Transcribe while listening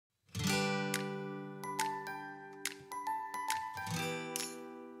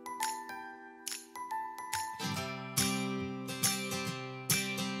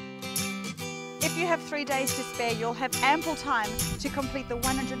you have 3 days to spare, you'll have ample time to complete the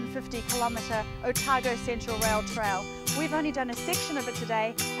 150-kilometre Otago Central Rail Trail. We've only done a section of it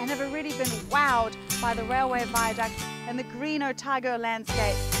today and have already been wowed by the railway viaduct and the green Otago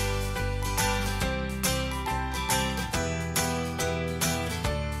landscape.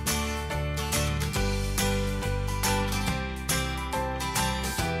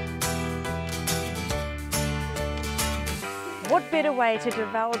 What better way to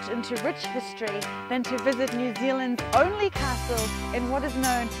divulge into rich history than to visit New Zealand's only castle in what is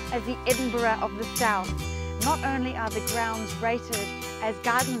known as the Edinburgh of the South. Not only are the grounds rated as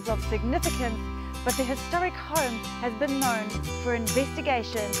gardens of significance, but the historic home has been known for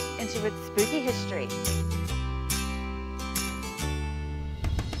investigation into its spooky history.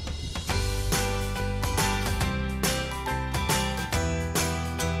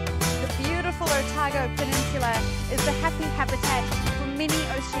 Otago Peninsula is the happy habitat for many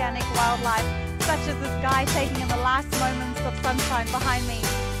oceanic wildlife, such as this guy taking in the last moments of sunshine behind me.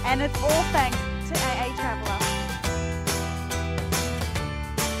 And it's all thanks to AA Traveller.